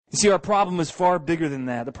You see, our problem is far bigger than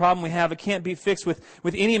that. The problem we have, it can't be fixed with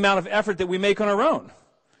any amount of effort that we make on our own.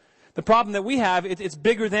 The problem that we have, it's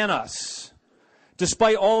bigger than us.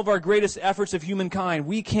 Despite all of our greatest efforts of humankind,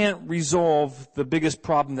 we can't resolve the biggest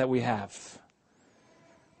problem that we have.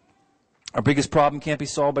 Our biggest problem can't be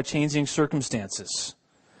solved by changing circumstances.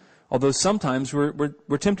 Although sometimes we're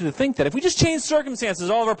tempted to think that if we just change circumstances,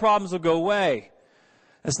 all of our problems will go away.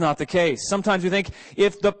 That's not the case. Sometimes we think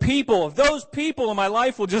if those people in my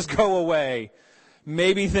life will just go away,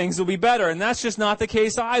 maybe things will be better. And that's just not the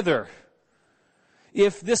case either.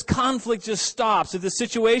 If this conflict just stops, if the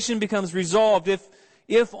situation becomes resolved,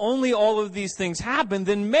 if only all of these things happen,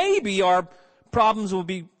 then maybe our problems will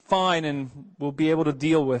be fine and we'll be able to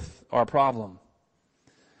deal with our problem.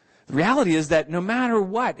 The reality is that no matter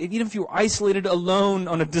what, even if you're isolated alone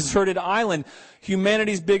on a deserted island,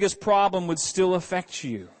 humanity's biggest problem would still affect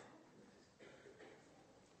you.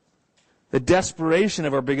 The desperation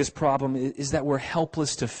of our biggest problem is that we're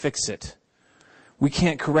helpless to fix it. We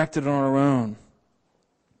can't correct it on our own.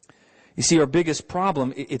 You see, our biggest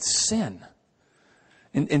problem, it's sin.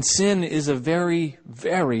 And sin is a very,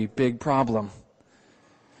 very big problem.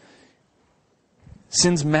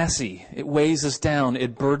 Sin's messy. It weighs us down.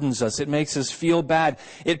 It burdens us. It makes us feel bad.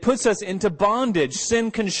 It puts us into bondage.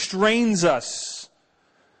 Sin constrains us.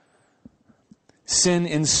 Sin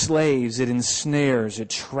enslaves. It ensnares. It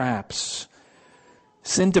traps.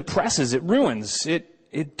 Sin depresses. It ruins.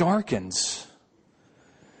 It darkens.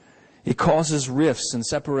 It causes rifts and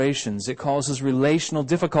separations. It causes relational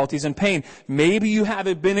difficulties and pain. Maybe you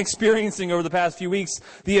haven't been experiencing over the past few weeks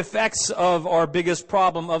the effects of our biggest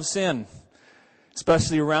problem of sin.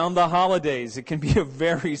 Especially around the holidays, it can be a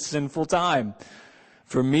very sinful time.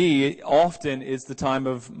 For me, often it's the time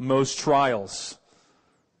of most trials.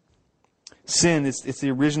 Sin, it's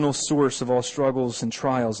the original source of all struggles and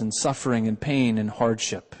trials and suffering and pain and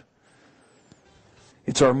hardship.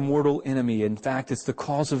 It's our mortal enemy. In fact, it's the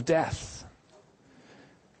cause of death.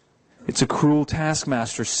 It's a cruel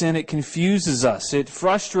taskmaster. Sin, it confuses us. It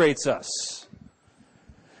frustrates us.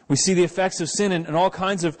 We see the effects of sin in all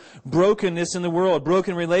kinds of brokenness in the world,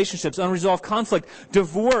 broken relationships, unresolved conflict,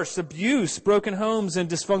 divorce, abuse, broken homes, and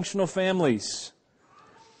dysfunctional families.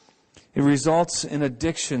 It results in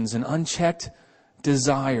addictions and unchecked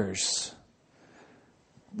desires.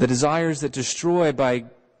 The desires that destroy by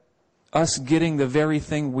us getting the very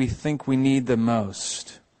thing we think we need the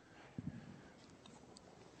most.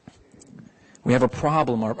 We have a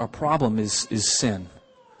problem. Our problem is sin.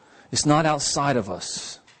 It's not outside of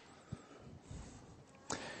us.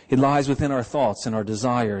 It lies within our thoughts and our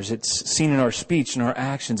desires. It's seen in our speech and our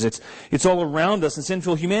actions. It's all around us in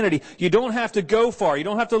sinful humanity. You don't have to go far. You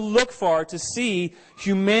don't have to look far to see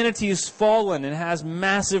humanity is fallen and has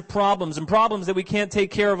massive problems and problems that we can't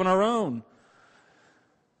take care of on our own.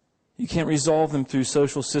 You can't resolve them through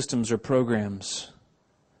social systems or programs.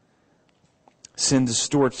 Sin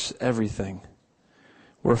distorts everything.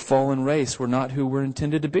 We're a fallen race. We're not who we're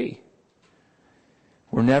intended to be.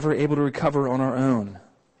 We're never able to recover on our own.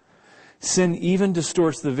 Sin even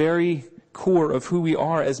distorts the very core of who we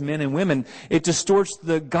are as men and women. It distorts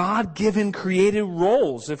the God-given created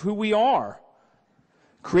roles of who we are.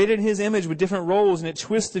 Created in His image with different roles, and it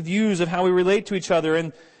twists the views of how we relate to each other.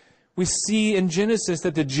 And we see in Genesis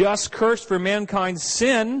that the just curse for mankind's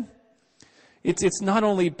sin, it's not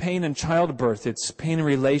only pain in childbirth, it's pain in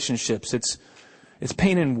relationships, it's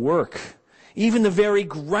pain in work. Even the very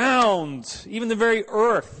ground, even the very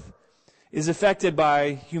earth is affected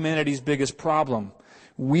by humanity's biggest problem.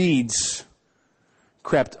 Weeds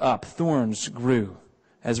crept up, thorns grew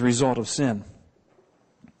as a result of sin.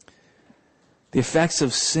 The effects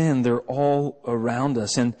of sin, they're all around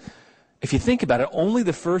us. And if you think about it, only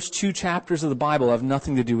the first 2 chapters of the Bible have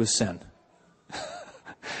nothing to do with sin.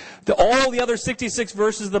 All the other 66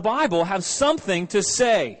 verses of the Bible have something to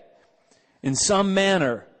say in some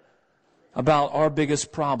manner about our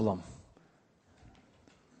biggest problem.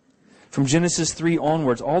 From Genesis 3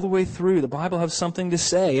 onwards, all the way through, the Bible has something to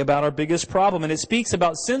say about our biggest problem. And it speaks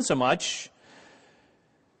about sin so much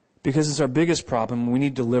because it's our biggest problem. We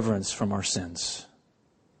need deliverance from our sins.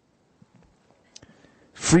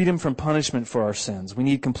 Freedom from punishment for our sins. We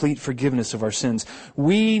need complete forgiveness of our sins.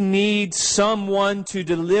 We need someone to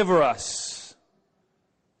deliver us.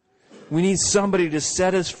 We need somebody to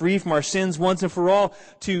set us free from our sins once and for all,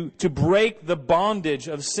 to break the bondage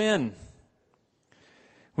of sin.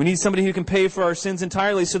 We need somebody who can pay for our sins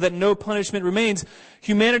entirely so that no punishment remains.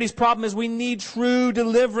 Humanity's problem is we need true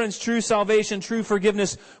deliverance, true salvation, true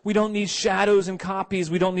forgiveness. We don't need shadows and copies.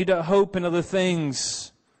 We don't need a hope in other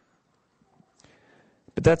things.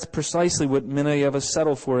 But that's precisely what many of us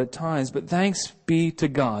settle for at times. But thanks be to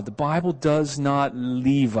God, the Bible does not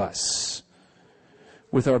leave us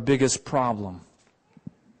with our biggest problem.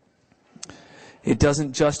 It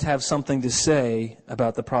doesn't just have something to say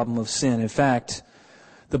about the problem of sin. In fact,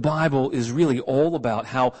 the Bible is really all about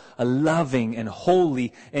how a loving and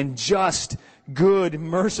holy and just, good,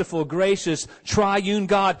 merciful, gracious, triune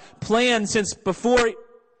God planned since before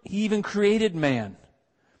He even created man.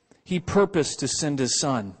 He purposed to send His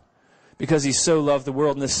Son because He so loved the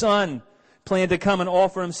world. And the Son planned to come and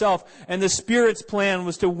offer Himself. And the Spirit's plan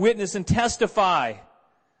was to witness and testify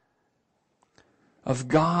of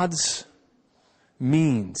God's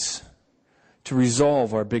means to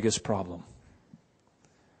resolve our biggest problem.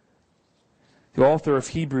 The author of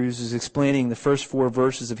Hebrews is explaining the first 4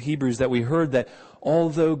 verses of Hebrews that we heard that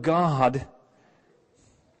although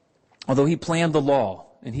He planned the law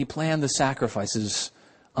and He planned the sacrifices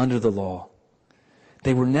under the law,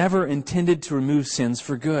 they were never intended to remove sins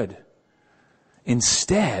for good.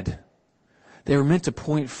 Instead, they were meant to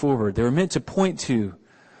point forward. They were meant to point to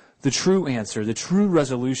the true answer, the true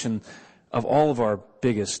resolution of all of our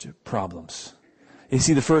biggest problems. You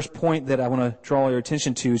see, the first point that I want to draw your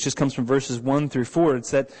attention to, it just comes from verses 1 through 4.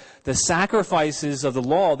 It's that the sacrifices of the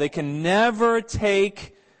law, they can never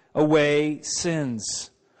take away sins.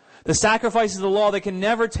 The sacrifices of the law, they can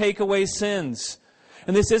never take away sins.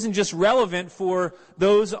 And this isn't just relevant for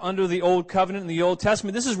those under the Old Covenant and the Old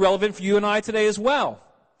Testament. This is relevant for you and I today as well.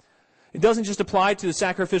 It doesn't just apply to the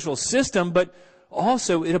sacrificial system, but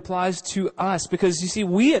also it applies to us. Because you see,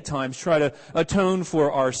 we at times try to atone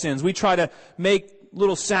for our sins. We try to make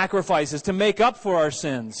little sacrifices to make up for our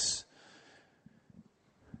sins.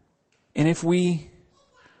 And if we're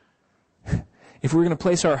going to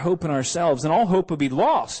place our hope in ourselves, then all hope would be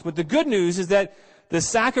lost. But the good news is that the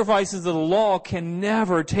sacrifices of the law can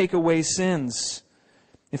never take away sins.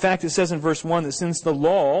 In fact, it says in verse 1 that since the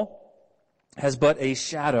law has but a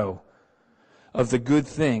shadow of the good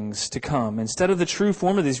things to come, instead of the true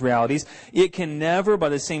form of these realities, it can never, by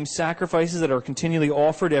the same sacrifices that are continually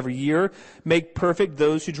offered every year, make perfect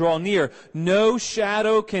those who draw near. No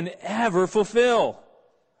shadow can ever fulfill.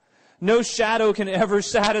 No shadow can ever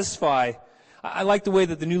satisfy. I like the way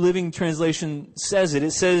that the New Living Translation says it.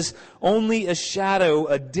 It says, only a shadow,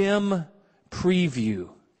 a dim preview.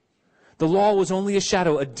 The law was only a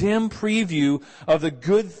shadow, a dim preview of the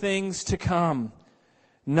good things to come,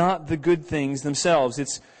 not the good things themselves.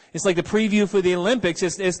 It's like the preview for the Olympics.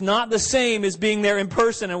 It's not the same as being there in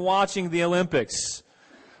person and watching the Olympics.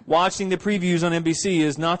 Watching the previews on NBC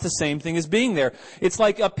is not the same thing as being there. It's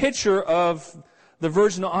like a picture of the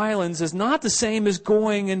Virgin Islands is not the same as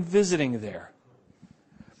going and visiting there.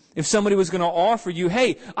 If somebody was going to offer you,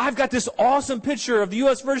 hey, I've got this awesome picture of the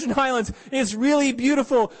U.S. Virgin Islands. It's really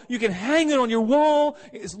beautiful. You can hang it on your wall.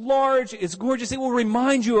 It's large. It's gorgeous. It will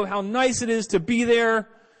remind you of how nice it is to be there.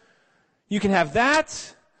 You can have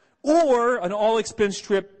that or an all-expense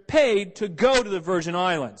trip paid to go to the Virgin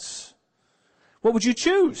Islands. What would you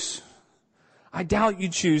choose? I doubt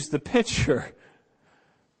you'd choose the picture.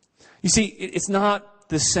 You see, it's not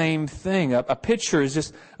the same thing. A picture is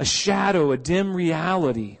just a shadow, a dim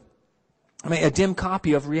reality. A dim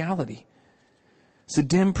copy of reality. It's a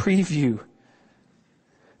dim preview.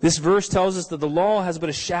 This verse tells us that the law has but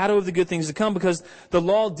a shadow of the good things to come, because the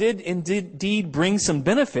law did indeed bring some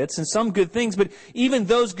benefits and some good things, but even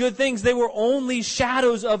those good things, they were only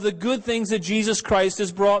shadows of the good things that Jesus Christ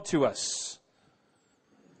has brought to us.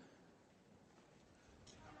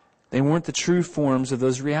 They weren't the true forms of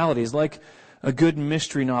those realities. Like a good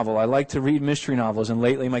mystery novel. I like to read mystery novels, and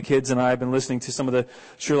lately my kids and I have been listening to some of the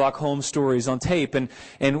Sherlock Holmes stories on tape. And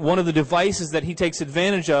one of the devices that he takes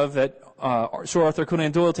advantage of, that Sir Arthur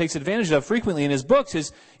Conan Doyle takes advantage of frequently in his books,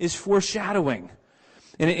 is foreshadowing.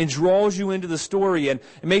 And it draws you into the story, and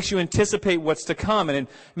it makes you anticipate what's to come, and it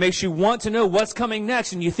makes you want to know what's coming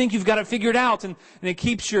next, and you think you've got it figured out, and it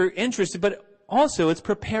keeps your interest, but also it's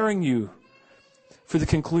preparing you for the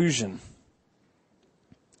conclusion.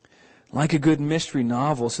 Like a good mystery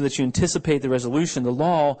novel, so that you anticipate the resolution, the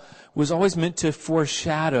law was always meant to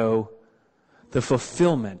foreshadow the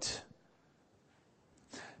fulfillment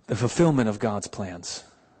of God's plans.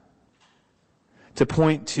 To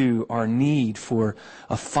point to our need for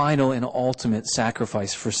a final and ultimate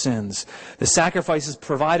sacrifice for sins. The sacrifices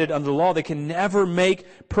provided under the law, they can never make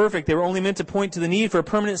perfect. They were only meant to point to the need for a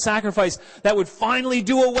permanent sacrifice that would finally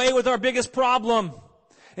do away with our biggest problem.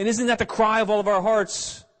 And isn't that the cry of all of our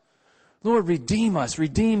hearts? Lord, redeem us,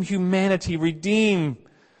 redeem humanity, redeem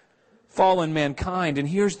fallen mankind. And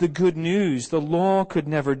here's the good news. The law could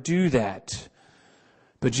never do that.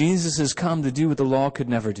 But Jesus has come to do what the law could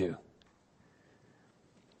never do.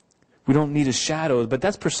 We don't need a shadow, but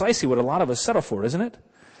that's precisely what a lot of us settle for, isn't it?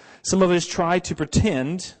 Some of us try to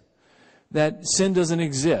pretend that sin doesn't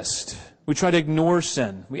exist. We try to ignore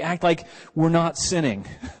sin. We act like we're not sinning.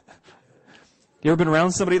 You ever been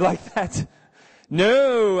around somebody like that?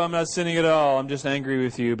 No, I'm not sinning at all. I'm just angry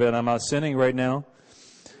with you, but I'm not sinning right now.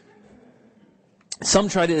 Some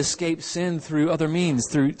try to escape sin through other means,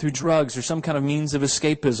 through drugs or some kind of means of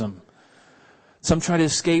escapism. Some try to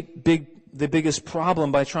escape the biggest problem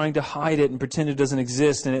by trying to hide it and pretend it doesn't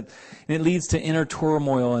exist. And it leads to inner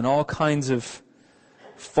turmoil and all kinds of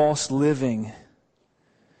false living.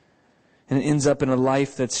 And it ends up in a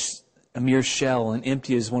life that's a mere shell and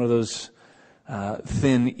empty as one of those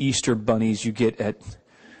thin Easter bunnies you get at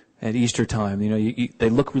Easter time. They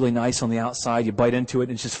look really nice on the outside. You bite into it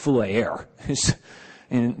and it's just full of air.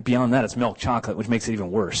 And beyond that, it's milk chocolate, which makes it even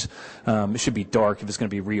worse. It should be dark if it's going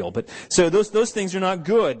to be real. But so those things are not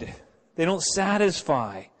good. They don't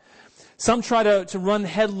satisfy. Some try to run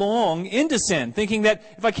headlong into sin, thinking that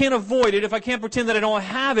if I can't avoid it, if I can't pretend that I don't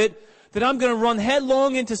have it, that I'm going to run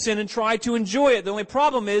headlong into sin and try to enjoy it. The only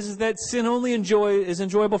problem is that sin only is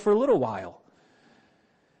enjoyable for a little while.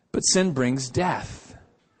 But sin brings death.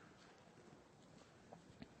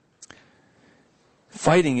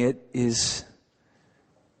 Fighting it is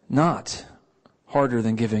not harder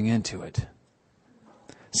than giving into it.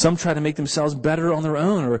 Some try to make themselves better on their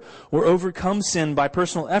own or overcome sin by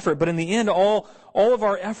personal effort. But in the end, all of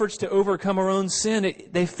our efforts to overcome our own sin,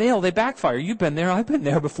 they fail, they backfire. You've been there, I've been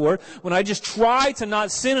there before. When I just try to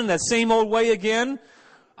not sin in that same old way again,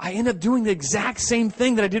 I end up doing the exact same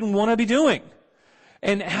thing that I didn't want to be doing.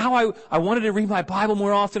 And how I wanted to read my Bible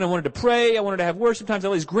more often, I wanted to pray, I wanted to have worship times,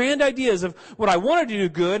 all these grand ideas of what I wanted to do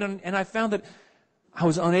good, and I found that I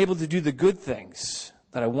was unable to do the good things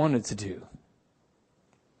that I wanted to do.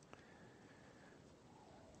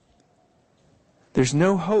 There's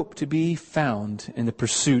no hope to be found in the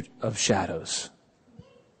pursuit of shadows.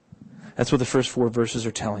 That's what the first 4 verses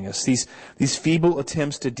are telling us. These feeble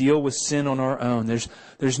attempts to deal with sin on our own.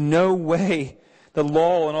 There's no way the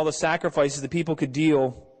law and all the sacrifices that people could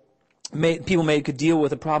deal with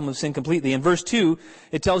the problem of sin completely. In verse 2,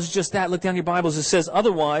 it tells us just that. Look down your Bibles. It says,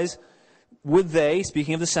 otherwise, would they,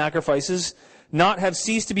 speaking of the sacrifices, not have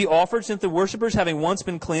ceased to be offered, since the worshippers, having once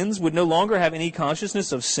been cleansed, would no longer have any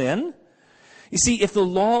consciousness of sin? You see, if the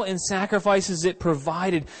law and sacrifices it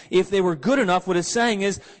provided, if they were good enough, what it's saying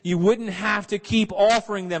is you wouldn't have to keep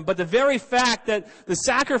offering them. But the very fact that the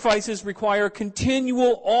sacrifices require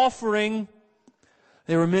continual offering,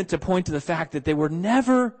 they were meant to point to the fact that they were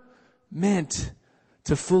never meant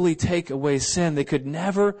to fully take away sin. They could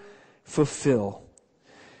never fulfill.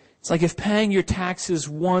 It's like if paying your taxes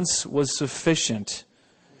once was sufficient,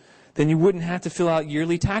 then you wouldn't have to fill out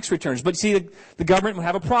yearly tax returns. But see, the government would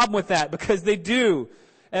have a problem with that because they do.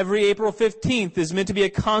 Every April 15th is meant to be a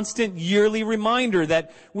constant yearly reminder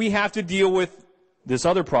that we have to deal with this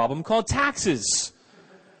other problem called taxes.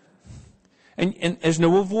 And there's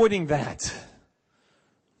no avoiding that.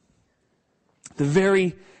 The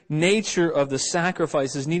very nature of the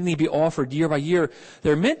sacrifices needing to be offered year by year,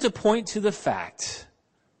 they're meant to point to the fact,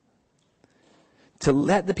 to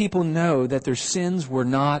let the people know that their sins were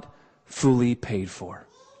not fully paid for.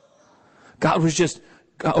 God was just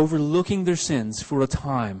overlooking their sins for a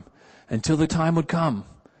time until the time would come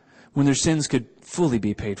when their sins could fully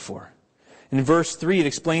be paid for. And in verse 3 it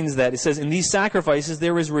explains that. It says, in these sacrifices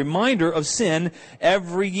there is a reminder of sin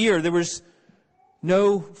every year. There was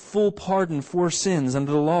no full pardon for sins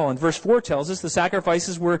under the law. And verse 4 tells us the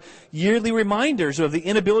sacrifices were yearly reminders of the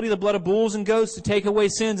inability of the blood of bulls and goats to take away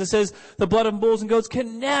sins. It says the blood of bulls and goats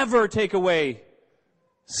can never take away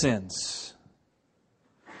sins.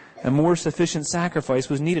 A more sufficient sacrifice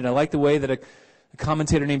was needed. I like the way that a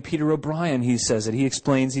commentator named Peter O'Brien, he says it. He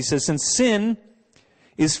explains, he says, since sin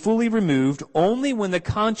is fully removed only when the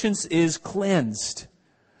conscience is cleansed,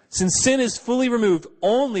 since sin is fully removed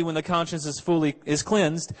only when the conscience is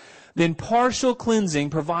cleansed, then partial cleansing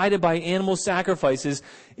provided by animal sacrifices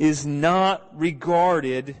is not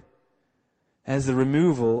regarded as the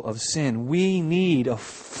removal of sin. We need a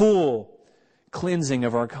full cleansing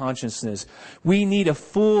of our consciousness. We need a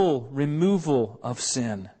full removal of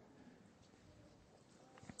sin.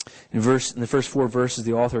 In the first 4 verses,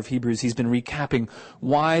 the author of Hebrews, he's been recapping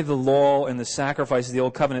why the law and the sacrifice of the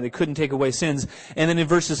Old Covenant, they couldn't take away sins. And then in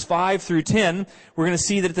verses 5 through 10, we're going to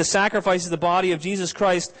see that the sacrifice of the body of Jesus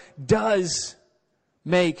Christ does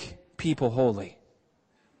make people holy.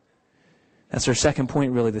 That's our second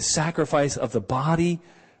point, really. The sacrifice of the body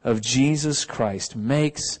of Jesus Christ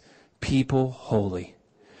makes people holy.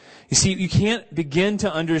 You see, you can't begin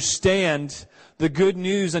to understand the good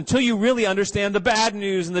news until you really understand the bad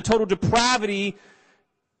news and the total depravity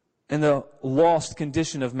and the lost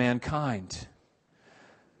condition of mankind.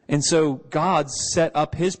 And so God set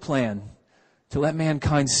up His plan to let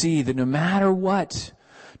mankind see that no matter what,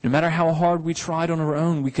 no matter how hard we tried on our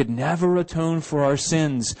own, we could never atone for our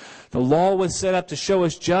sins. The law was set up to show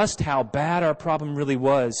us just how bad our problem really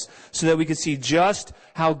was, so that we could see just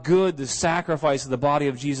how good the sacrifice of the body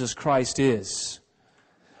of Jesus Christ is.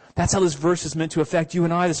 That's how this verse is meant to affect you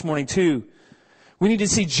and I this morning too. We need to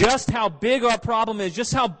see just how big our problem is,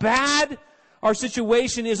 just how bad our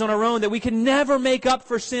situation is on our own, that we can never make up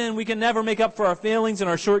for sin, we can never make up for our failings and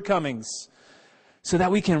our shortcomings, so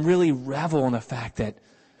that we can really revel in the fact that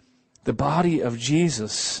the body of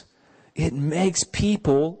Jesus, it makes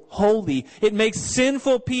people holy. It makes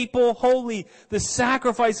sinful people holy. The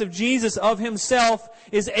sacrifice of Jesus of Himself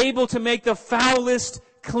is able to make the foulest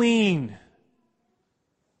clean.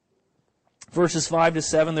 Verses 5 to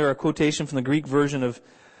 7, they're a quotation from the Greek version of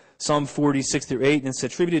Psalm 46 through 8, and it's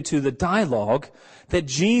attributed to the dialogue that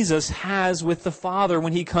Jesus has with the Father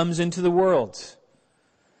when He comes into the world.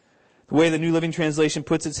 The way the New Living Translation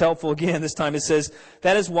puts it's helpful again. This time it says,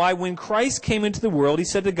 "That is why when Christ came into the world, He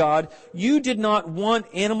said to God, 'You did not want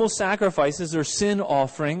animal sacrifices or sin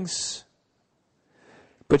offerings,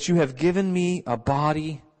 but you have given me a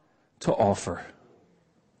body to offer.'"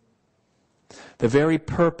 The very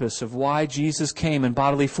purpose of why Jesus came in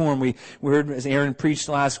bodily form, we heard as Aaron preached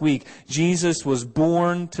last week, Jesus was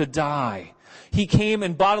born to die. He came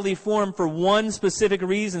in bodily form for one specific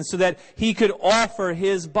reason, so that He could offer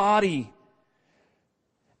His body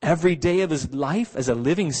every day of His life as a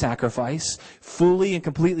living sacrifice, fully and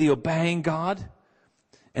completely obeying God.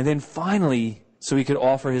 And then finally, so He could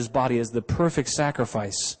offer His body as the perfect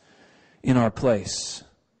sacrifice in our place.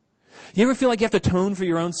 You ever feel like you have to atone for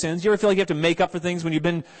your own sins? You ever feel like you have to make up for things when you've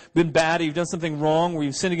been bad, or you've done something wrong, where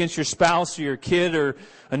you've sinned against your spouse or your kid or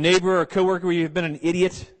a neighbor or a coworker, where you've been an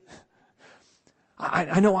idiot?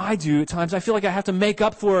 I know I do at times. I feel like I have to make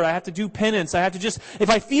up for it. I have to do penance. I have to just,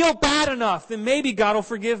 if I feel bad enough, then maybe God will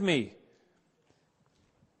forgive me.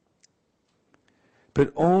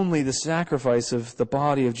 But only the sacrifice of the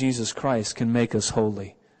body of Jesus Christ can make us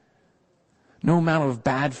holy. No amount of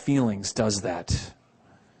bad feelings does that.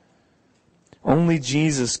 Only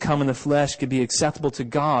Jesus come in the flesh could be acceptable to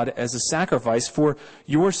God as a sacrifice for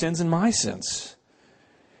your sins and my sins.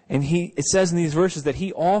 And it says in these verses that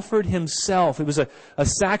He offered Himself. It was a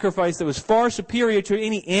sacrifice that was far superior to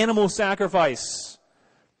any animal sacrifice.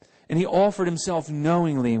 And He offered Himself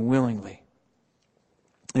knowingly and willingly.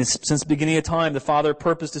 And since the beginning of time, the Father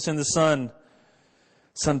purposed to send the Son.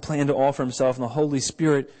 The Son planned to offer Himself, and the Holy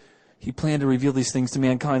Spirit, He planned to reveal these things to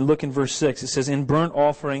mankind. Look in verse 6. It says, "In burnt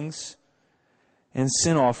offerings and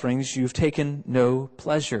sin offerings you've taken no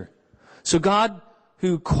pleasure." So God,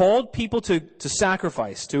 who called people to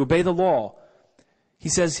sacrifice, to obey the law, He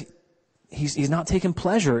says He's not taking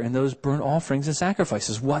pleasure in those burnt offerings and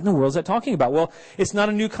sacrifices. What in the world is that talking about? Well, it's not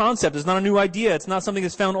a new concept. It's not a new idea. It's not something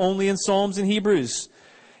that's found only in Psalms and Hebrews.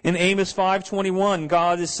 In Amos 5:21,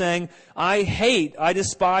 God is saying, I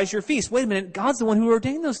despise your feast. Wait a minute, God's the one who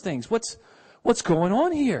ordained those things. What's going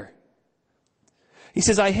on here? He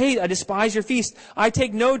says, I despise your feast. I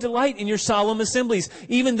take no delight in your solemn assemblies,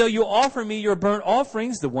 even though you offer me your burnt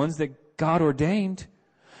offerings, the ones that God ordained.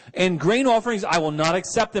 And grain offerings, I will not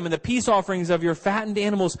accept them. And the peace offerings of your fattened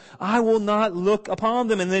animals, I will not look upon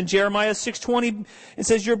them. And then Jeremiah 6:20, it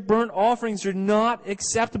says, your burnt offerings are not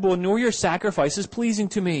acceptable, nor your sacrifices pleasing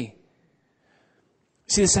to me.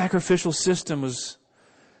 See, the sacrificial system was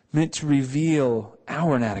meant to reveal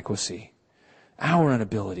our inadequacy, our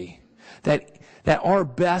inability, that our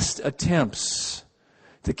best attempts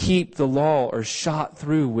to keep the law are shot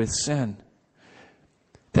through with sin.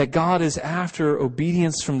 That God is after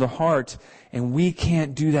obedience from the heart, and we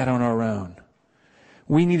can't do that on our own.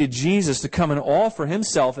 We needed Jesus to come and offer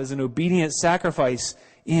Himself as an obedient sacrifice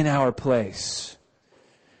in our place.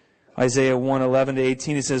 Isaiah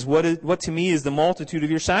 1:11-18, it says, What to me is the multitude of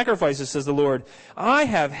your sacrifices, says the Lord. I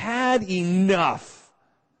have had enough.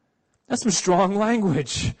 That's some strong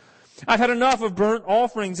language. I've had enough of burnt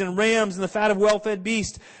offerings and rams and the fat of well-fed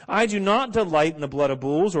beasts. I do not delight in the blood of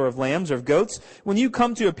bulls or of lambs or of goats. When you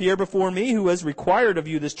come to appear before me, who has required of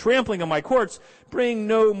you this trampling of my courts, bring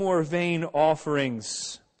no more vain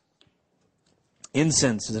offerings.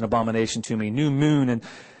 Incense is an abomination to me. New moon and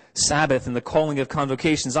Sabbath and the calling of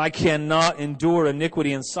convocations. I cannot endure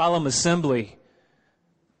iniquity and solemn assembly.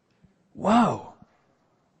 Whoa.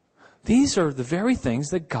 These are the very things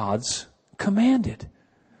that God's commanded.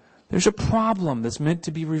 There's a problem that's meant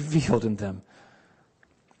to be revealed in them.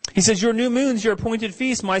 He says, your new moons, your appointed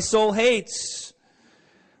feasts, my soul hates.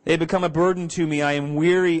 They become a burden to me. I am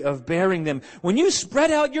weary of bearing them. When you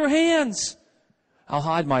spread out your hands, I'll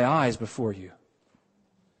hide my eyes before you.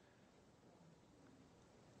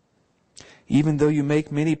 Even though you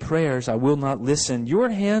make many prayers, I will not listen. Your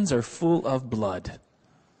hands are full of blood.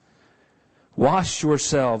 Wash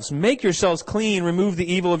yourselves. Make yourselves clean. Remove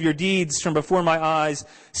the evil of your deeds from before my eyes.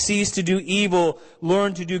 Cease to do evil.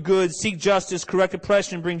 Learn to do good. Seek justice. Correct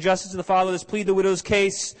oppression. Bring justice to the fatherless. Plead the widow's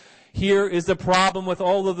case. Here is the problem with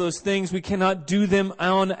all of those things. We cannot do them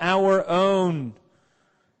on our own.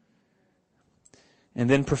 And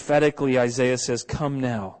then prophetically, Isaiah says, come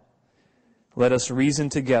now. Let us reason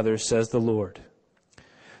together, says the Lord.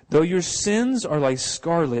 Though your sins are like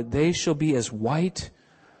scarlet, they shall be as white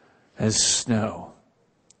as snow.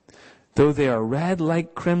 Though they are red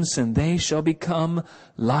like crimson, they shall become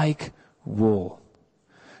like wool.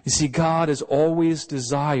 You see, God has always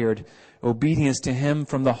desired obedience to Him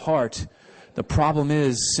from the heart. The problem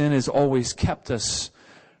is, sin has always kept us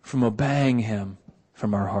from obeying Him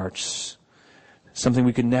from our hearts. Something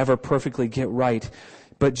we could never perfectly get right.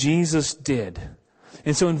 But Jesus did.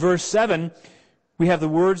 And so in verse 7, we have the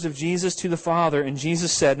words of Jesus to the Father. And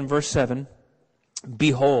Jesus said in verse 7,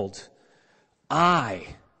 behold, I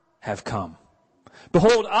have come.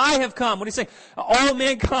 Behold, I have come. What are you saying? All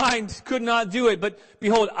mankind could not do it. But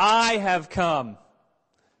behold, I have come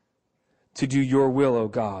to do your will, O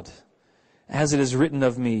God, as it is written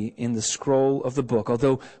of me in the scroll of the book.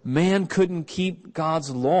 Although man couldn't keep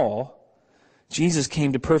God's law, Jesus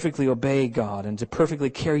came to perfectly obey God and to perfectly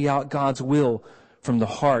carry out God's will from the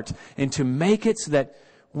heart and to make it so that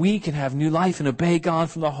we can have new life and obey God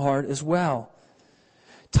from the heart as well.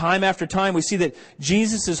 Time after time, we see that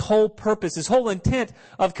Jesus' whole purpose, his whole intent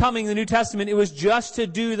of coming in the New Testament, it was just to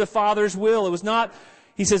do the Father's will. It was not,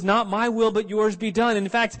 he says, not my will, but yours be done. And in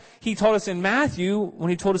fact, he taught us in Matthew, when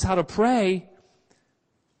he told us how to pray,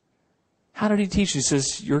 how did he teach? He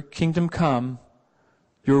says, your kingdom come,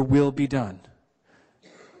 your will be done.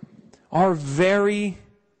 Our very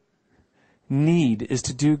need is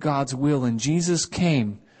to do God's will, and Jesus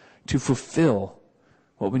came to fulfill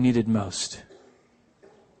what we needed most.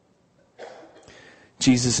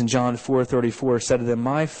 Jesus in John 4:34 said to them,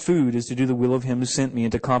 my food is to do the will of Him who sent me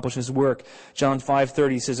and to accomplish His work. John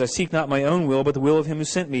 5:30 says, I seek not my own will, but the will of Him who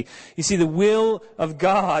sent me. You see, the will of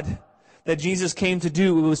God that Jesus came to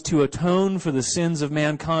do was to atone for the sins of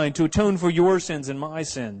mankind, to atone for your sins and my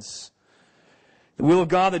sins. The will of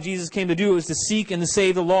God that Jesus came to do was to seek and to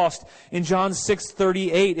save the lost. In John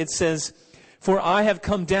 6:38 it says, for I have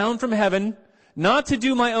come down from heaven, not to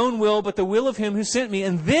do my own will, but the will of Him who sent me.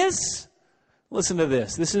 And this, listen to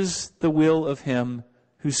this, this is the will of Him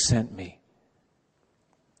who sent me.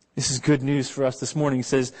 This is good news for us this morning. He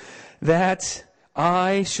says, that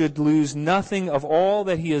I should lose nothing of all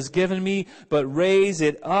that He has given me, but raise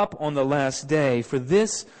it up on the last day. For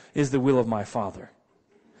this is the will of my Father.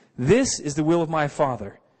 This is the will of my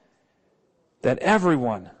Father, that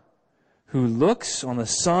everyone who looks on the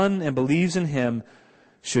Son and believes in Him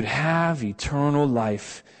should have eternal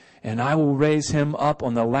life, and I will raise him up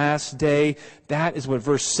on the last day. That is what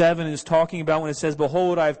verse 7 is talking about when it says,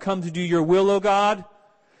 behold, I have come to do your will, O God.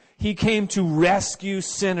 He came to rescue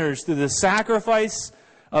sinners through the sacrifice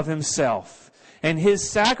of Himself. And His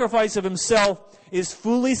sacrifice of Himself is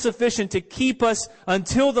fully sufficient to keep us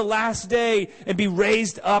until the last day and be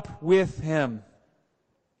raised up with Him.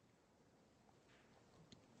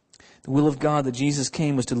 The will of God that Jesus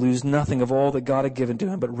came was to lose nothing of all that God had given to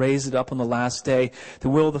Him, but raise it up on the last day. The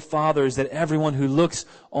will of the Father is that everyone who looks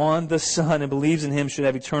on the Son and believes in Him should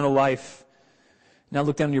have eternal life. Now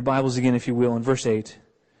look down in your Bibles again, if you will, in verse 8.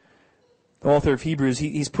 The author of Hebrews,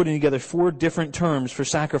 he's putting together 4 different terms for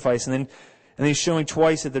sacrifice, and then he's showing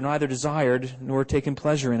twice that they're neither desired nor taken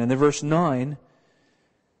pleasure in. And in verse 9,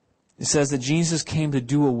 it says that Jesus came to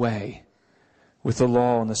do away with the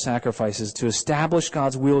law and the sacrifices, to establish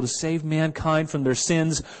God's will to save mankind from their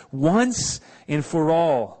sins once and for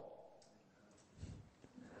all.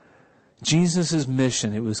 Jesus'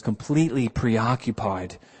 mission, it was completely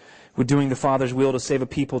preoccupied with doing the Father's will to save a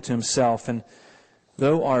people to Himself. And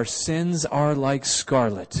though our sins are like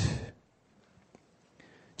scarlet,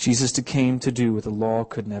 Jesus came to do what the law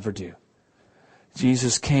could never do.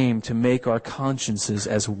 Jesus came to make our consciences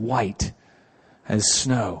as white as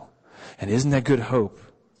snow. And isn't that good hope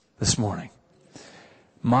this morning?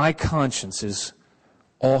 My conscience is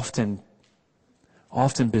often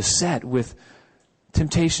beset with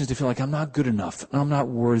temptations to feel like I'm not good enough, I'm not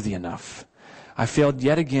worthy enough. I failed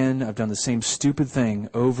yet again. I've done the same stupid thing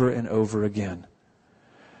over and over again.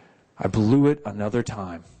 I blew it another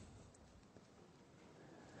time.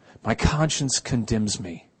 My conscience condemns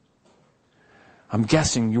me. I'm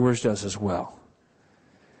guessing yours does as well.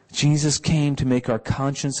 Jesus came to make our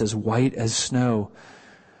conscience as white as snow.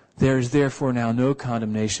 There is therefore now no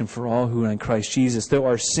condemnation for all who are in Christ Jesus. Though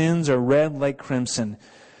our sins are red like crimson,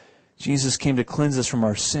 Jesus came to cleanse us from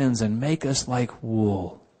our sins and make us like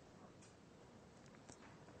wool.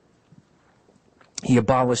 He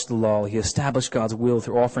abolished the law. He established God's will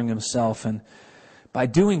through offering himself. And by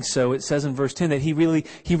doing so, it says in verse 10 that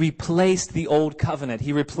he replaced the old covenant.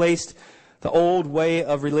 He replaced the old way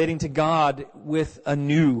of relating to God with a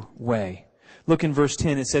new way. Look in verse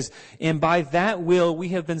 10. It says, and by that will we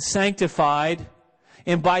have been sanctified.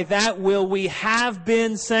 And by that will we have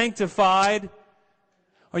been sanctified.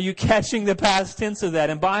 Are you catching the past tense of that?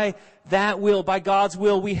 And by that will, by God's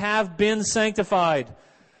will, we have been sanctified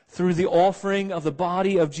through the offering of the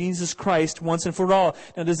body of Jesus Christ once and for all.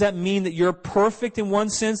 Now, does that mean that you're perfect in one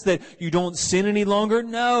sense, that you don't sin any longer?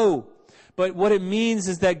 No. But what it means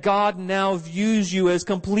is that God now views you as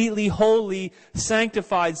completely holy,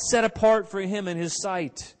 sanctified, set apart for Him in His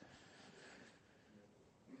sight.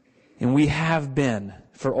 And we have been,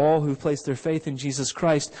 for all who place their faith in Jesus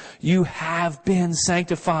Christ, you have been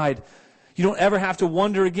sanctified. You don't ever have to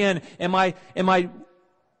wonder again, am I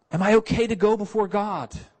okay to go before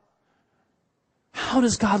God? How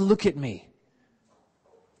does God look at me?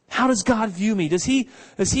 How does God view me? Does He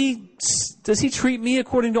treat me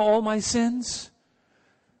according to all my sins?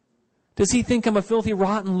 Does He think I'm a filthy,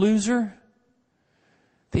 rotten loser?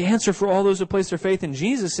 The answer for all those who place their faith in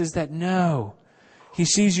Jesus is that no. He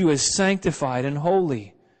sees you as sanctified and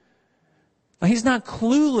holy. Now, He's not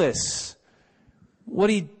clueless. What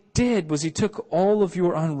He did was He took all of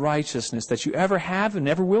your unrighteousness that you ever have and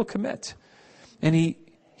never will commit, and He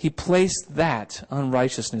placed that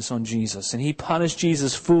unrighteousness on Jesus. And He punished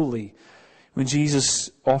Jesus fully when Jesus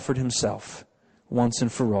offered Himself once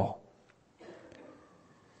and for all.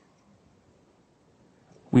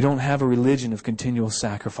 We don't have a religion of continual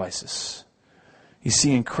sacrifices. You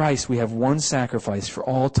see, in Christ we have one sacrifice for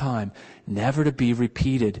all time, never to be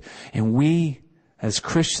repeated. And we, as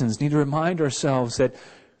Christians, need to remind ourselves that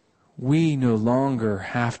we no longer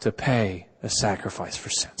have to pay a sacrifice for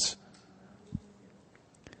sins.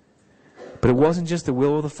 But it wasn't just the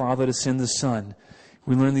will of the Father to send the Son.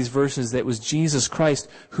 We learn these verses that it was Jesus Christ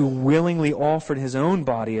who willingly offered His own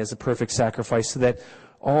body as a perfect sacrifice so that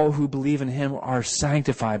all who believe in Him are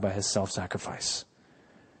sanctified by His self-sacrifice.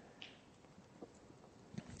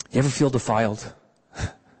 You ever feel defiled?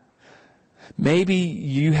 Maybe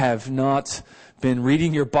you have not been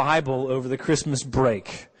reading your Bible over the Christmas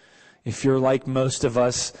break. If you're like most of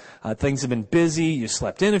us, things have been busy, you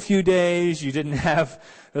slept in a few days, you didn't have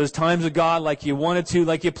those times with God like you wanted to,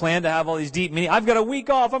 like you planned to have all these deep meetings. I've got a week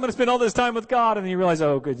off, I'm going to spend all this time with God. And then you realize,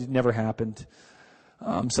 oh, good, it never happened.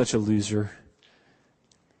 I'm such a loser.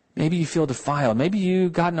 Maybe you feel defiled. Maybe you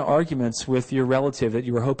got into arguments with your relative that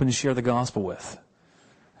you were hoping to share the gospel with.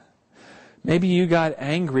 Maybe you got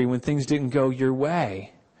angry when things didn't go your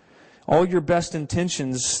way. All your best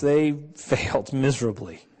intentions, they failed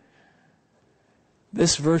miserably.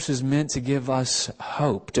 This verse is meant to give us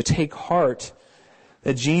hope, to take heart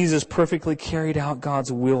that Jesus perfectly carried out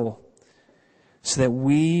God's will so that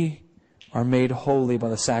we are made holy by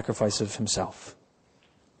the sacrifice of Himself.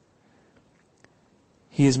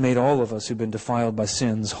 He has made all of us who've been defiled by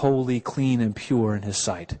sins holy, clean, and pure in His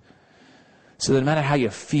sight. So that no matter how you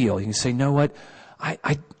feel, you can say, you know what,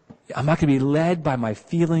 I'm not going to be led by my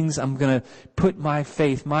feelings. I'm going to put my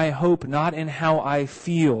faith, my hope, not in how I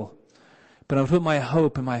feel, but I'll put my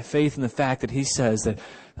hope and my faith in the fact that He says that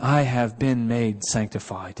I have been made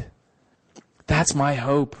sanctified. That's my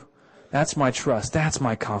hope. That's my trust. That's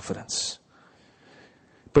my confidence.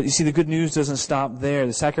 But you see, the good news doesn't stop there.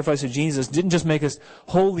 The sacrifice of Jesus didn't just make us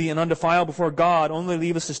holy and undefiled before God, only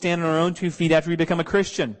leave us to stand on our own 2 feet after we become a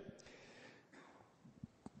Christian.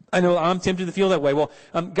 I know I'm tempted to feel that way. Well,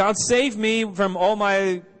 God saved me from all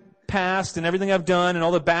my past and everything I've done and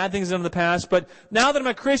all the bad things I've done in the past, but now that I'm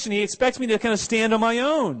a Christian, He expects me to kind of stand on my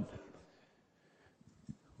own.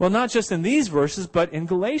 Well, not just in these verses, but in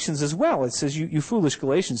Galatians as well. It says, you foolish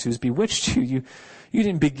Galatians, who's bewitched you? You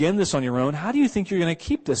didn't begin this on your own. How do you think you're going to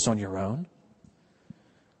keep this on your own?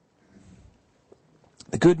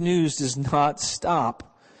 The good news does not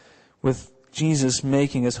stop with Jesus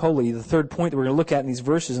making us holy. The third point that we're going to look at in these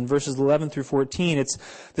verses, in verses 11 through 14, it's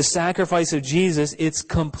the sacrifice of Jesus. It's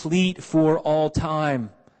complete for all time.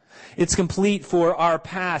 It's complete for our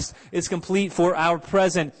past. It's complete for our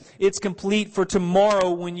present. It's complete for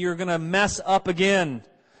tomorrow when you're going to mess up again.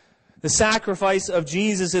 The sacrifice of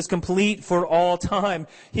Jesus is complete for all time.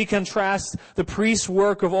 He contrasts the priest's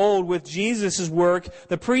work of old with Jesus' work.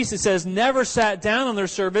 The priest, it says, never sat down on their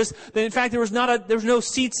service. In fact, there was no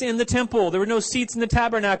seats in the temple. There were no seats in the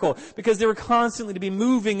tabernacle because they were constantly to be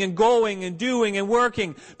moving and going and doing and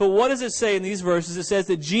working. But what does it say in these verses? It says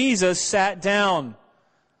that Jesus sat down.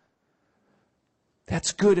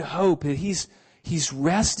 That's good hope. He's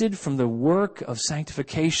rested from the work of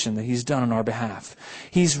sanctification that He's done on our behalf.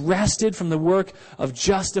 He's rested from the work of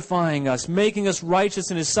justifying us, making us righteous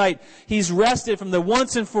in His sight. He's rested from the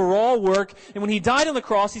once and for all work. And when He died on the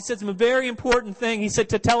cross, He said some very important thing. He said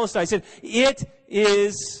to Tetelestai, He said, "It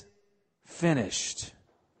is finished."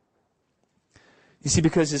 You see,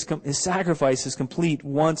 because His sacrifice is complete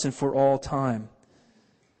once and for all time.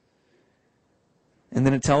 And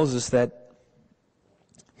then it tells us that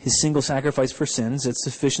His single sacrifice for sins, it's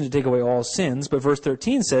sufficient to take away all sins. But verse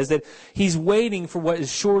 13 says that He's waiting for what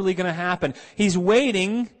is surely going to happen. He's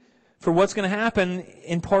waiting for what's going to happen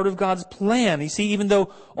in part of God's plan. You see, even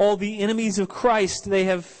though all the enemies of Christ, they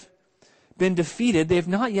have been defeated, they have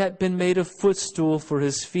not yet been made a footstool for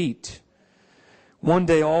His feet. One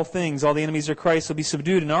day all the enemies of Christ will be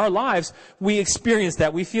subdued. In our lives, we experience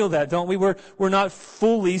that. We feel that, don't we? We're not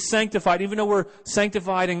fully sanctified. Even though we're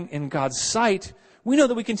sanctified in God's sight, we know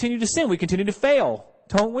that we continue to sin. We continue to fail,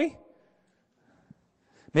 don't we?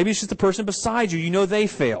 Maybe it's just the person beside you. You know they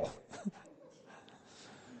fail.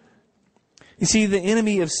 You see, the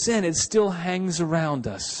enemy of sin, it still hangs around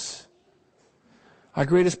us. Our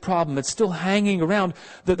greatest problem, it's still hanging around.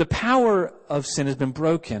 The power of sin has been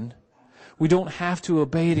broken. We don't have to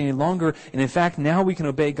obey it any longer. And in fact, now we can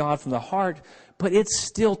obey God from the heart. But it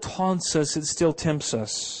still taunts us. It still tempts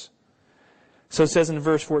us. So it says in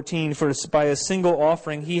verse 14, "For by a single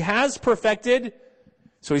offering He has perfected,"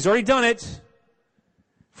 so He's already done it,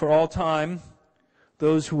 "for all time,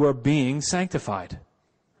 those who are being sanctified."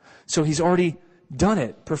 So He's already done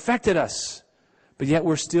it, perfected us. But yet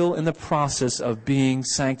we're still in the process of being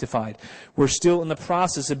sanctified. We're still in the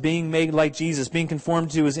process of being made like Jesus, being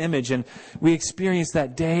conformed to His image. And we experience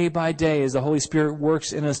that day by day as the Holy Spirit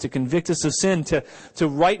works in us to convict us of sin, to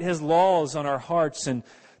write His laws on our hearts, and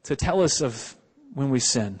to tell us of when we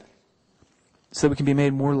sin, so that we can be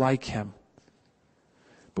made more like Him.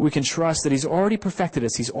 But we can trust that He's already perfected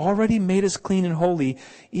us. He's already made us clean and holy,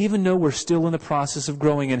 even though we're still in the process of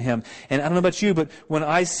growing in Him. And I don't know about you, but when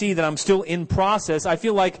I see that I'm still in process, I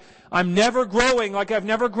feel like I'm never growing like I've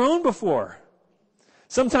never grown before.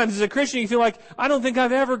 Sometimes as a Christian, you feel like, I don't think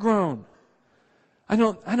I've ever grown. I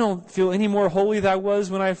don't feel any more holy than I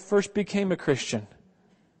was when I first became a Christian.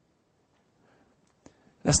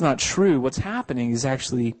 That's not true. What's happening is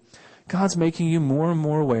actually God's making you more and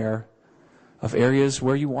more aware of areas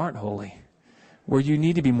where you aren't holy, where you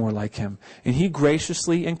need to be more like Him. And He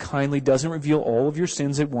graciously and kindly doesn't reveal all of your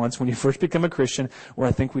sins at once when you first become a Christian, or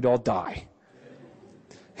I think we'd all die.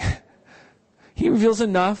 He reveals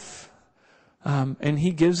enough, and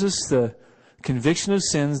He gives us the conviction of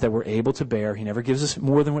sins that we're able to bear. He never gives us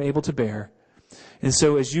more than we're able to bear. And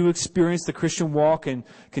so as you experience the Christian walk and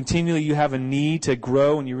continually you have a need to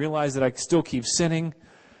grow and you realize that I still keep sinning,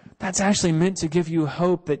 that's actually meant to give you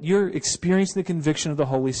hope that you're experiencing the conviction of the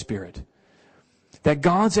Holy Spirit. That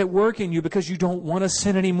God's at work in you because you don't want to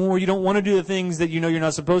sin anymore. You don't want to do the things that you know you're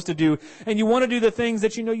not supposed to do. And you want to do the things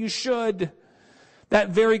that you know you should.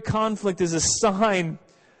 That very conflict is a sign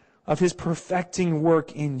of His perfecting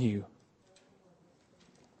work in you.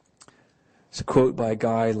 It's a quote by a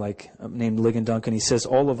guy named Ligon Duncan. He says,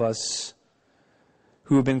 "All of us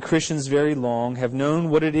who have been Christians very long have known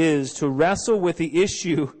what it is to wrestle with the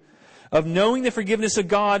issue of knowing the forgiveness of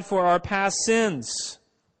God for our past sins.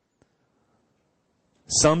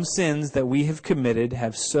 Some sins that we have committed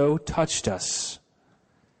have so touched us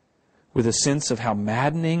with a sense of how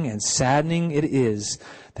maddening and saddening it is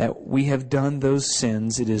that we have done those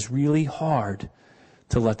sins, it is really hard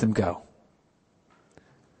to let them go."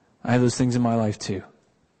 I have those things in my life too.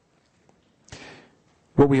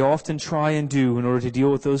 What we often try and do in order to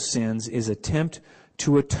deal with those sins is attempt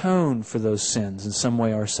to atone for those sins in some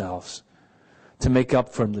way ourselves, to make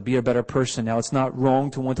up for them, to be a better person. Now, it's not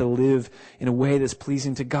wrong to want to live in a way that's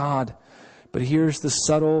pleasing to God, but here's the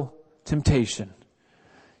subtle temptation.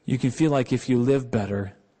 You can feel like if you live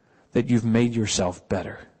better, that you've made yourself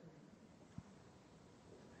better.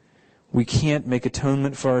 We can't make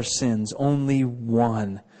atonement for our sins. Only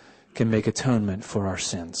one can make atonement for our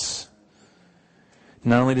sins.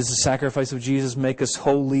 Not only does the sacrifice of Jesus make us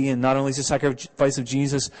holy, and not only is the sacrifice of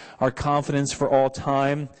Jesus our confidence for all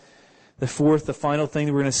time, the final thing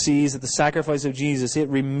that we're going to see is that the sacrifice of Jesus, it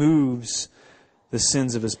removes the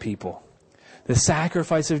sins of His people. The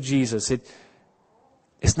sacrifice of Jesus,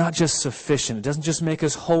 it's not just sufficient. It doesn't just make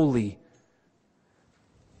us holy.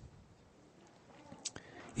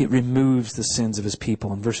 It removes the sins of His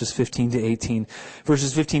people. In verses 15 to 18.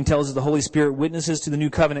 Verses 15 tells us the Holy Spirit witnesses to the new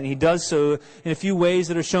covenant. He does so in a few ways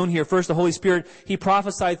that are shown here. First, the Holy Spirit, He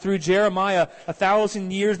prophesied through Jeremiah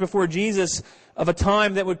 1,000 years before Jesus of a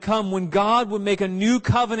time that would come when God would make a new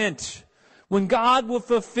covenant. When God will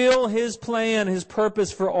fulfill His plan, His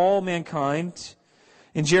purpose for all mankind.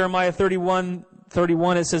 In Jeremiah 31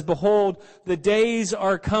 it says, "Behold, the days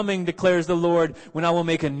are coming, declares the Lord, when I will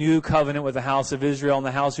make a new covenant with the house of Israel and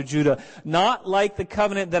the house of Judah. Not like the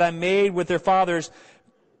covenant that I made with their fathers,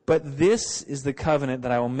 but this is the covenant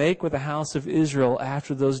that I will make with the house of Israel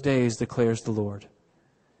after those days, declares the Lord."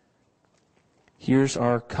 Here's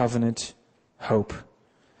our covenant hope.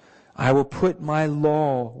 "I will put my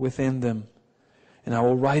law within them, and I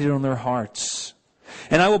will write it on their hearts.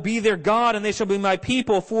 And I will be their God, and they shall be my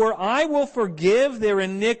people. For I will forgive their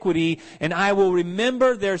iniquity, and I will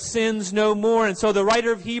remember their sins no more." And so the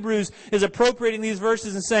writer of Hebrews is appropriating these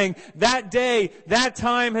verses and saying, that day, that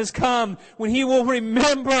time has come when He will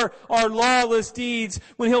remember our lawless deeds,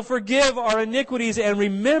 when He'll forgive our iniquities and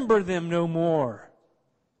remember them no more.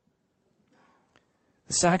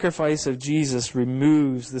 The sacrifice of Jesus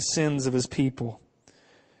removes the sins of His people.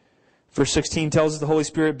 Verse 16 tells us the Holy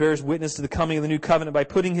Spirit bears witness to the coming of the new covenant by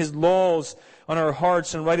putting His laws on our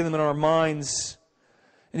hearts and writing them in our minds.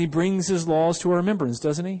 And He brings His laws to our remembrance,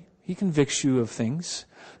 doesn't He? He convicts you of things.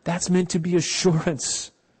 That's meant to be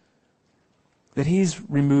assurance that He's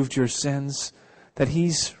removed your sins, that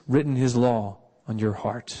He's written His law on your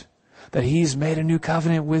heart, that He's made a new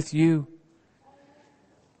covenant with you.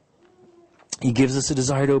 He gives us a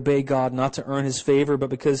desire to obey God, not to earn His favor, but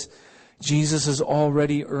because Jesus has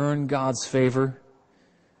already earned God's favor.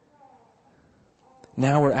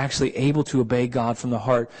 Now we're actually able to obey God from the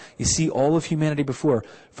heart. You see, all of humanity before,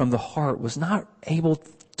 from the heart, was not able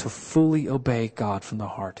to fully obey God from the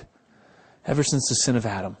heart. Ever since the sin of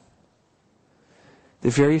Adam.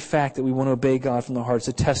 The very fact that we want to obey God from the heart is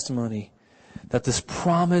a testimony that this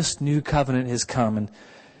promised new covenant has come. And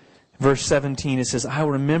Verse 17, it says, "I will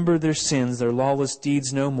remember their sins, their lawless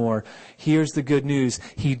deeds no more." Here's the good news.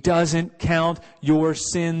 He doesn't count your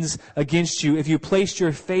sins against you. If you placed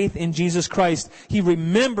your faith in Jesus Christ, He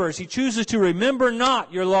remembers. He chooses to remember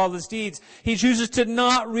not your lawless deeds. He chooses to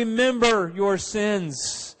not remember your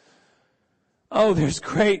sins. Oh, there's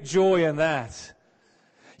great joy in that.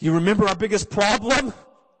 You remember our biggest problem?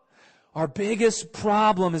 Our biggest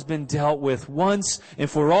problem has been dealt with once and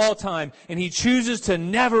for all time, and He chooses to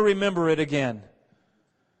never remember it again.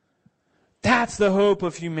 That's the hope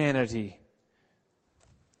of humanity.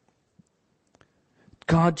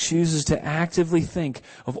 God chooses to actively think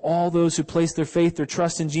of all those who place their faith, their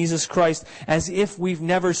trust in Jesus Christ as if we've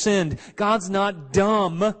never sinned. God's not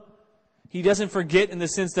dumb. He doesn't forget in the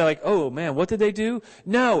sense that like, oh man, what did they do?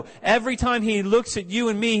 No. Every time He looks at you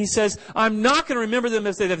and me, He says, I'm not going to remember them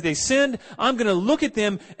if they sinned. I'm going to look at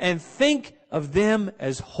them and think of them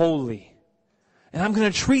as holy. And I'm going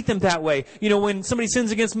to treat them that way. You know, when somebody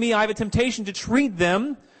sins against me, I have a temptation to treat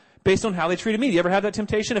them based on how they treated me. Do you ever have that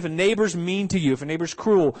temptation? If a neighbor's mean to you, if a neighbor's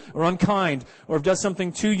cruel or unkind, or if does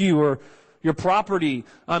something to you or your property,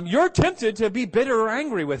 you're tempted to be bitter or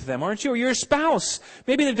angry with them, aren't you? Or your spouse.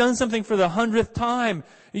 Maybe they've done something for the 100th time.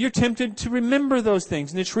 You're tempted to remember those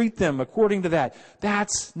things and to treat them according to that.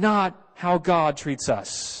 That's not how God treats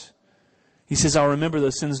us. He says, I'll remember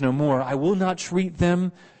those sins no more. I will not treat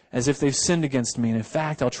them as if they've sinned against me. And in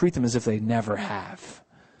fact, I'll treat them as if they never have.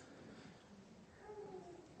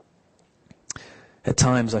 At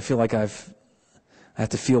times, I feel like I have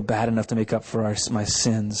to feel bad enough to make up for my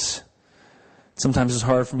sins. Sometimes it's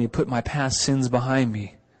hard for me to put my past sins behind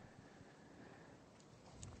me.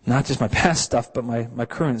 Not just my past stuff, but my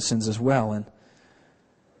current sins as well. And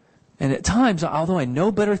at times, although I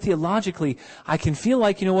know better theologically, I can feel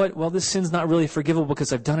like, you know what, well, this sin's not really forgivable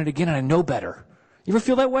because I've done it again and I know better. You ever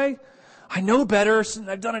feel that way? I know better, and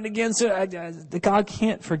I've done it again, so God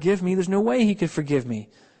can't forgive me. There's no way He could forgive me.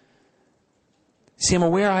 See, I'm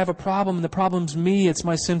aware I have a problem, and the problem's me. It's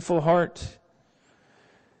my sinful heart.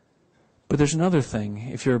 But there's another thing.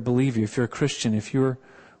 If you're a believer, if you're a Christian, if you're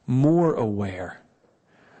more aware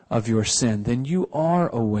of your sin, then you are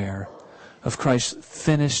aware of Christ's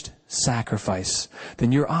finished sacrifice.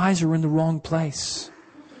 Then your eyes are in the wrong place.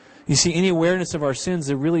 You see, any awareness of our sins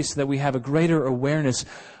is really so that we have a greater awareness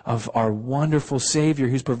of our wonderful Savior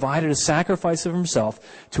who's provided a sacrifice of Himself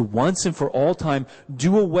to once and for all time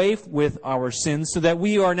do away with our sins so that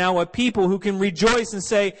we are now a people who can rejoice and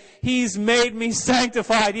say, He's made me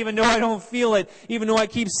sanctified even though I don't feel it, even though I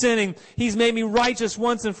keep sinning. He's made me righteous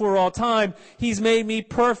once and for all time. He's made me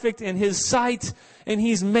perfect in His sight, and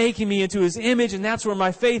He's making me into His image, and that's where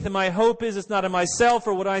my faith and my hope is. It's not in myself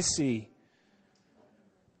or what I see.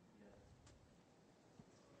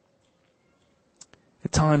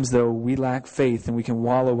 At times, though, we lack faith and we can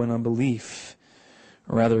wallow in unbelief,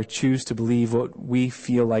 or rather choose to believe what we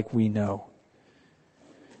feel like we know.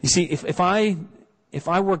 You see, if I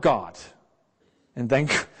were God, and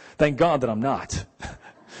thank God that I'm not,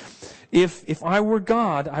 if I were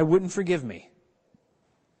God, I wouldn't forgive me.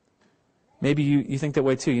 Maybe you think that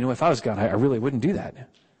way too. You know, if I was God, I really wouldn't do that.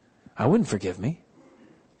 I wouldn't forgive me.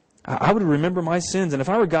 I would remember my sins, and if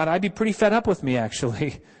I were God, I'd be pretty fed up with me,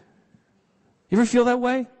 actually. You ever feel that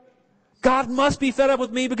way? God must be fed up with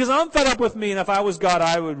me because I'm fed up with me. And if I was God,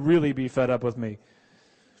 I would really be fed up with me.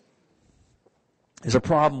 There's a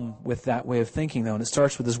problem with that way of thinking, though, and it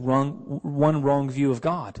starts with this one wrong view of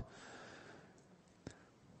God.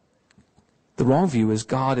 The wrong view is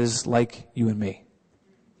God is like you and me.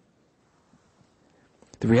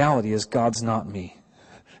 The reality is God's not me.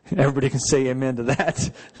 Everybody can say amen to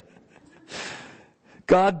that.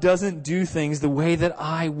 God doesn't do things the way that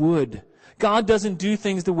I would. God doesn't do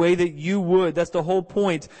things the way that you would. That's the whole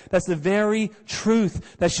point. That's the very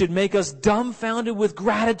truth that should make us dumbfounded with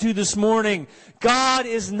gratitude this morning. God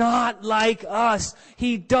is not like us.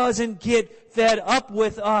 He doesn't get fed up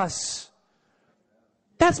with us.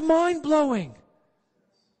 That's mind-blowing.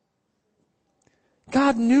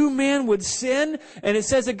 God knew man would sin, and it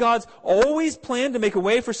says that God's always planned to make a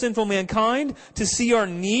way for sinful mankind to see our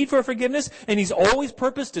need for forgiveness, and He's always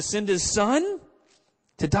purposed to send His Son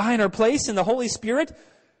to die in our place, and the Holy Spirit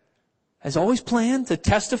has always planned to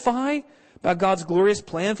testify about God's glorious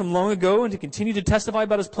plan from long ago and to continue to testify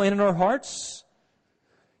about His plan in our hearts.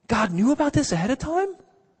 God knew about this ahead of time.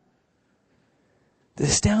 The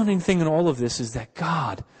astounding thing in all of this is that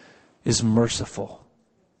God is merciful.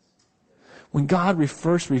 When God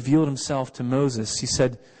first revealed Himself to Moses, He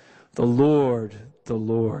said, the Lord,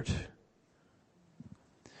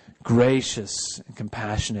 gracious and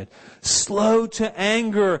compassionate, slow to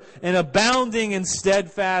anger and abounding in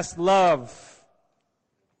steadfast love.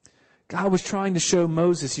 God was trying to show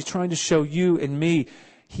Moses, He's trying to show you and me,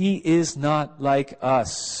 He is not like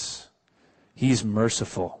us. He's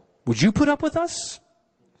merciful. Would you put up with us?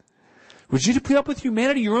 Would you put up with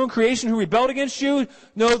humanity, your own creation who rebelled against you?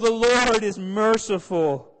 No, the Lord is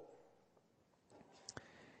merciful.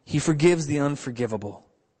 He forgives the unforgivable.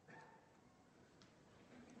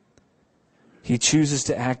 He chooses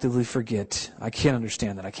to actively forget. I can't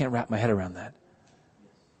understand that. I can't wrap my head around that.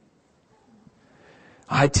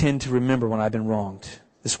 I tend to remember when I've been wronged.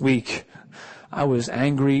 This week, I was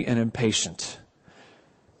angry and impatient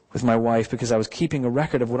with my wife because I was keeping a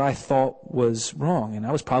record of what I thought was wrong, and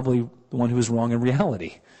I was probably the one who was wrong in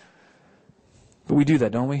reality. But we do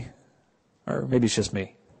that, don't we? Or maybe it's just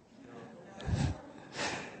me.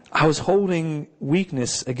 I was holding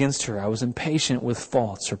weakness against her. I was impatient with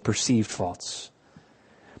faults or perceived faults.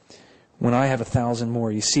 When I have 1,000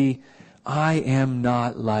 more, you see, I am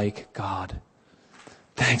not like God.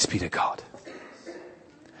 Thanks be to God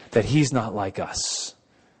that He's not like us.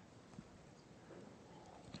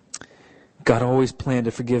 God always planned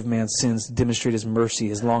to forgive man's sins, to demonstrate His mercy,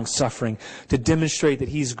 His long-suffering, to demonstrate that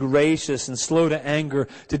He's gracious and slow to anger,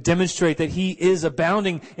 to demonstrate that He is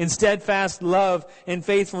abounding in steadfast love and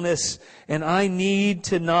faithfulness. And I need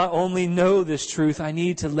to not only know this truth, I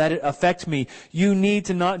need to let it affect me. You need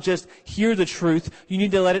to not just hear the truth, you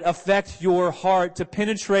need to let it affect your heart, to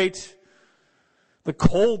penetrate the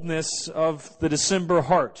coldness of the December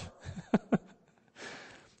heart.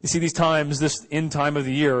 You see, these times, this end time of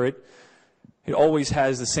the year, it always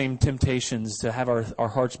has the same temptations to have our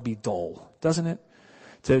hearts be dull, doesn't it?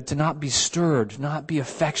 To not be stirred, to not be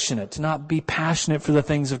affectionate, to not be passionate for the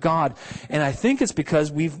things of God. And I think it's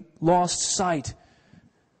because we've lost sight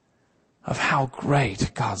of how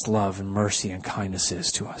great God's love and mercy and kindness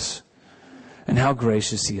is to us, and how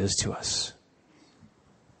gracious He is to us.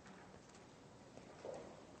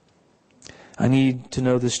 I need to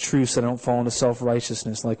know this truth so I don't fall into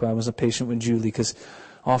self-righteousness like when I was impatient with Julie, because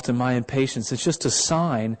often my impatience is just a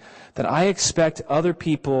sign that I expect other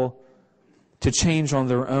people to change on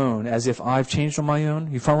their own, as if I've changed on my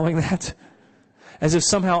own. You following that? As if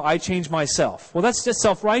somehow I change myself. Well, that's just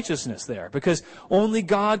self-righteousness there, because only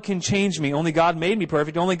God can change me. Only God made me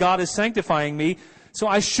perfect. Only God is sanctifying me. So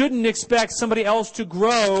I shouldn't expect somebody else to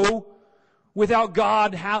grow without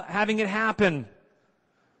God having it happen.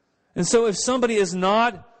 And so if somebody is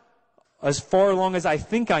not as far along as I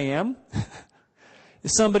think I am,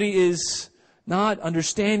 if somebody is not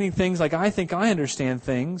understanding things like I think I understand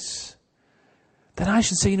things, then I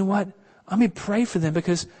should say, you know what? I'm going to pray for them,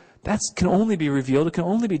 because that can only be revealed. It can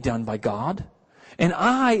only be done by God. And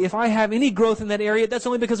if I have any growth in that area, that's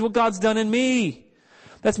only because of what God's done in me.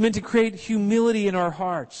 That's meant to create humility in our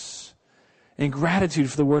hearts and gratitude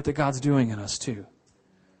for the work that God's doing in us too.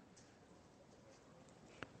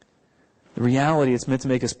 The reality, it's meant to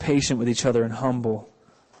make us patient with each other and humble.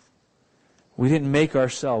 We didn't make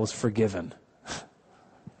ourselves forgiven.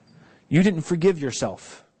 You didn't forgive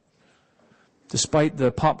yourself. Despite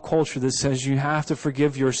the pop culture that says you have to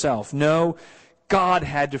forgive yourself. No, God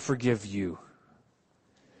had to forgive you.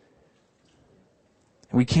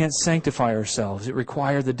 We can't sanctify ourselves. It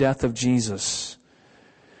required the death of Jesus.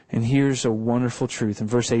 And here's a wonderful truth in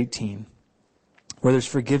verse 18. Where there's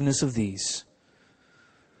forgiveness of these,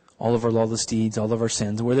 all of our lawless deeds, all of our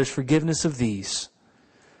sins, where there's forgiveness of these,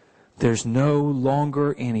 there's no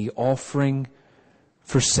longer any offering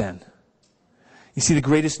for sin. You see, the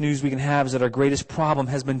greatest news we can have is that our greatest problem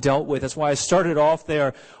has been dealt with. That's why I started off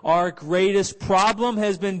there. Our greatest problem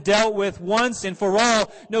has been dealt with once and for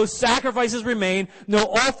all. No sacrifices remain.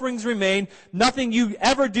 No offerings remain. Nothing you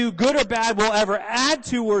ever do, good or bad, will ever add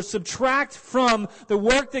to or subtract from the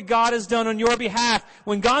work that God has done on your behalf.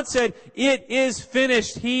 When God said, "It is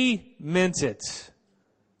finished," He meant it.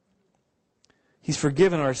 He's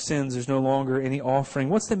forgiven our sins. There's no longer any offering.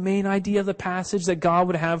 What's the main idea of the passage that God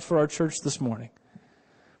would have for our church this morning?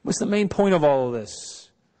 What's the main point of all of this?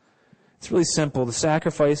 It's really simple. The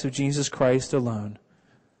sacrifice of Jesus Christ alone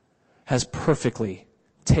has perfectly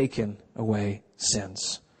taken away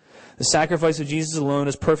sins. The sacrifice of Jesus alone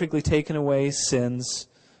has perfectly taken away sins.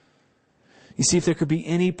 You see, if there could be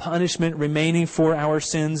any punishment remaining for our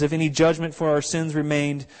sins, if any judgment for our sins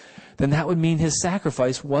remained, then that would mean His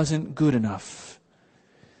sacrifice wasn't good enough.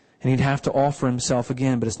 And He'd have to offer Himself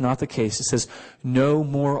again, but it's not the case. It says, no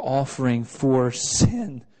more offering for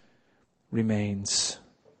sin remains.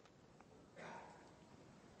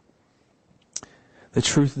 The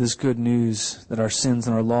truth of this good news that our sins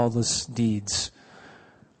and our lawless deeds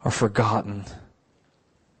are forgotten,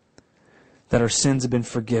 that our sins have been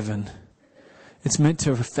forgiven, it's meant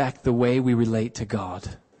to affect the way we relate to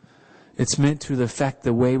God. It's meant to affect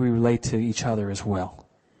the way we relate to each other as well.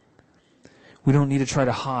 We don't need to try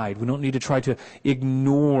to hide. We don't need to try to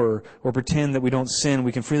ignore or pretend that we don't sin.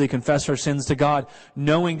 We can freely confess our sins to God,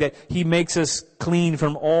 knowing that He makes us clean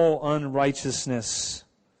from all unrighteousness.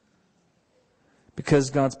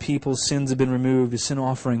 Because God's people's sins have been removed, a sin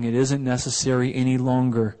offering, it isn't necessary any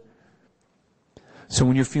longer. So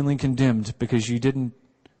when you're feeling condemned because you didn't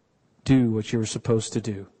do what you were supposed to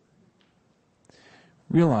do,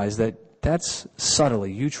 realize that that's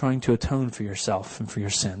subtly you trying to atone for yourself and for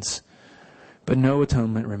your sins. But no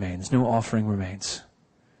atonement remains. No offering remains.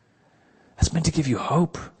 That's meant to give you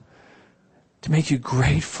hope, to make you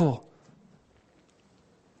grateful.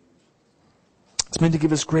 It's meant to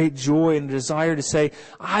give us great joy and a desire to say,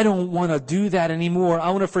 I don't want to do that anymore.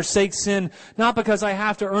 I want to forsake sin, not because I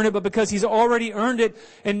have to earn it, but because He's already earned it.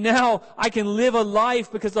 And now I can live a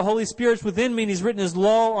life because the Holy Spirit's within me and He's written His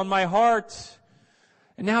law on my heart.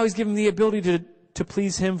 And now He's given me the ability to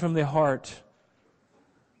please Him from the heart.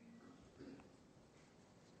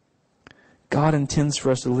 God intends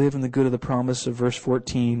for us to live in the good of the promise of verse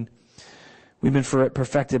 14. We've been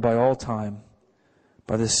perfected by all time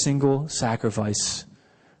by the single sacrifice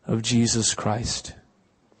of Jesus Christ.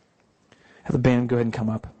 Have the band go ahead and come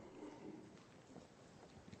up.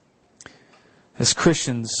 As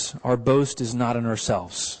Christians, our boast is not in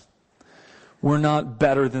ourselves. We're not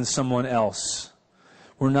better than someone else.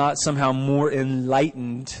 We're not somehow more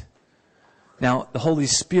enlightened. Now, the Holy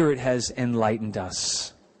Spirit has enlightened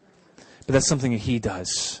us. But that's something that He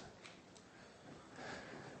does.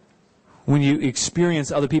 When you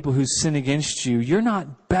experience other people who sin against you, you're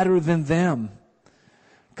not better than them.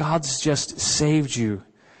 God's just saved you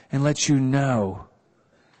and let you know.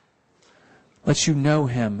 Let you know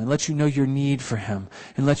Him and let you know your need for Him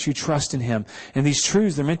and let you trust in Him. And these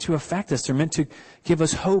truths, they're meant to affect us. They're meant to give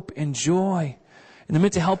us hope and joy. And they're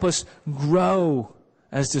meant to help us grow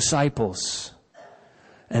as disciples.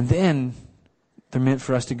 And then they're meant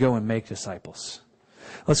for us to go and make disciples.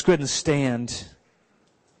 Let's go ahead and stand.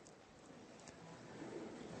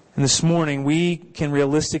 And this morning, we can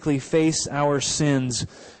realistically face our sins.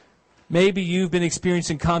 Maybe you've been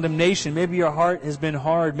experiencing condemnation. Maybe your heart has been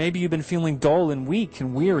hard. Maybe you've been feeling dull and weak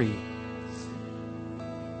and weary.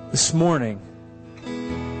 This morning,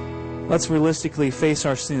 Let's realistically face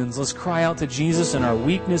our sins. Let's cry out to Jesus in our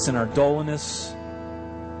weakness and our dullness,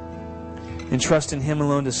 and trust in Him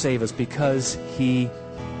alone to save us, because He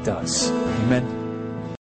does. Amen.